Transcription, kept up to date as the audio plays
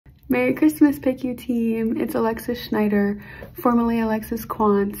Merry Christmas, PICU team. It's Alexis Schneider, formerly Alexis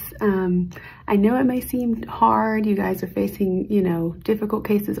Quantz. I know it may seem hard. You guys are facing, difficult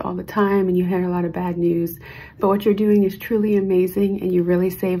cases all the time and you hear a lot of bad news, but what you're doing is truly amazing and you really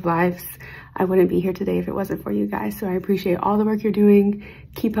save lives. I wouldn't be here today if it wasn't for you guys. So I appreciate all the work you're doing.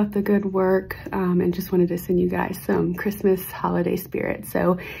 Keep up the good work. And just wanted to send you guys some Christmas holiday spirit.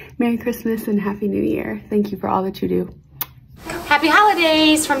 So Merry Christmas and Happy New Year. Thank you for all that you do. Happy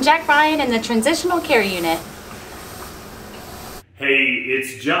holidays from Jack Ryan in the Transitional Care Unit. Hey,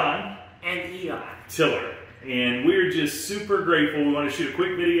 it's John and Eli Tiller, and we're just super grateful. We want to shoot a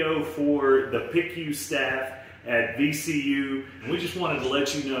quick video for the PICU staff at VCU, and we just wanted to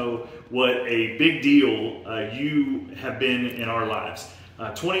let you know what a big deal you have been in our lives.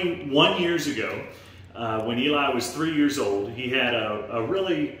 21 years ago, when Eli was 3 years old, he had a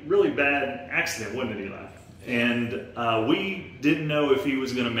really bad accident, wasn't it, Eli? And we didn't know if he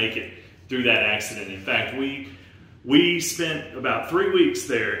was going to make it through that accident. In fact, we spent about 3 weeks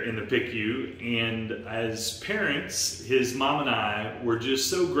there in the PICU, and as parents, his mom and I were just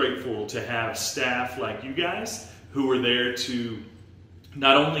so grateful to have staff like you guys who were there to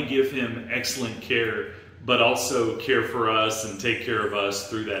not only give him excellent care, but also care for us and take care of us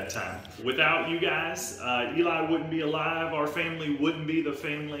through that time. Without you guys, Eli wouldn't be alive, our family wouldn't be the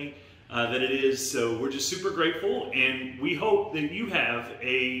family that it is. So we're just super grateful, and we hope that you have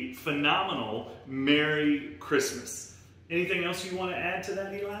a phenomenal Merry Christmas. Anything else you want to add to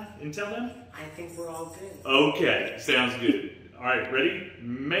that, Eli, and tell them? I think we're all good. Okay, sounds good. All right, ready?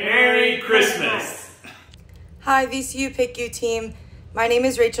 Merry Christmas. Hi, VCU PICU team. My name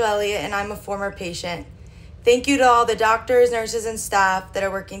is Rachel Elliott, and I'm a former patient. Thank you to all the doctors, nurses, and staff that are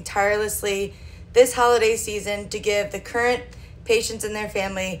working tirelessly this holiday season to give the current patients and their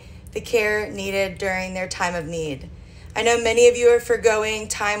family the care needed during their time of need. I know many of you are forgoing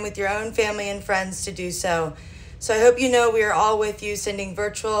time with your own family and friends to do so. So I hope you know we are all with you, sending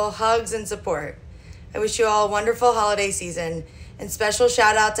virtual hugs and support. I wish you all a wonderful holiday season, and special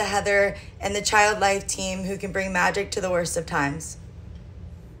shout out to Heather and the Child Life team who can bring magic to the worst of times.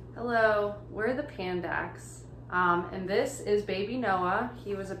 Hello, we're the Pandacs, and this is baby Noah.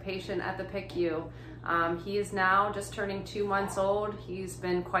 He was a patient at the PICU. He is now just turning 2 months old. He's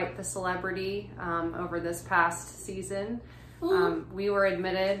been quite the celebrity over this past season. We were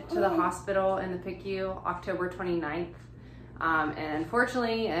admitted to the hospital in the PICU October 29th. And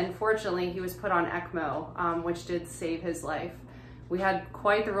fortunately, he was put on ECMO, which did save his life. We had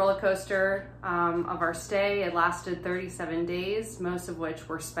quite the roller coaster of our stay. It lasted 37 days, most of which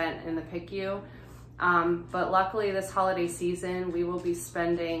were spent in the PICU. But luckily this holiday season, we will be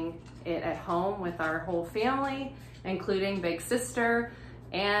spending it at home with our whole family, including big sister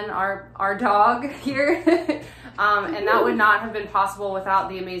and our dog here. And that would not have been possible without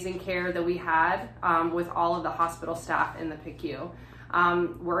the amazing care that we had with all of the hospital staff in the PICU.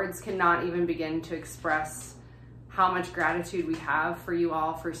 Words cannot even begin to express how much gratitude we have for you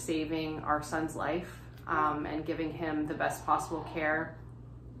all for saving our son's life and giving him the best possible care.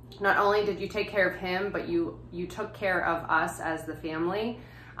 Not only did you take care of him, but you took care of us as the family,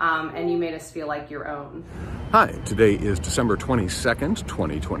 and you made us feel like your own. Hi, today is December 22nd,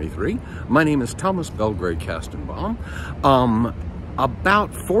 2023. My name is Thomas Belgrade Kastenbaum.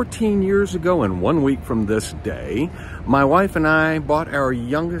 About 14 years ago and 1 week from this day, my wife and I bought our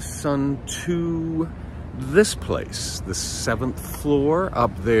youngest son to this place, the 7th floor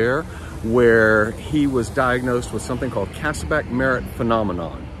up there, where he was diagnosed with something called Kasabach-Merritt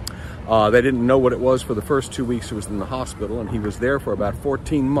phenomenon. They didn't know what it was for the first 2 weeks he was in the hospital, and he was there for about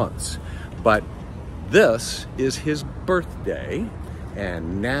 14 months. But this is his birthday,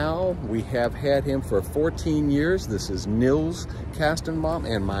 and now we have had him for 14 years. This is Nils Kastenbaum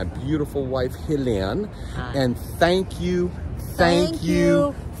and my beautiful wife, Helene. And thank you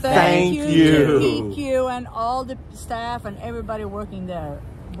to PICU and all the staff and everybody working there.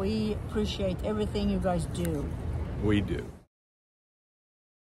 We appreciate everything you guys do. We do.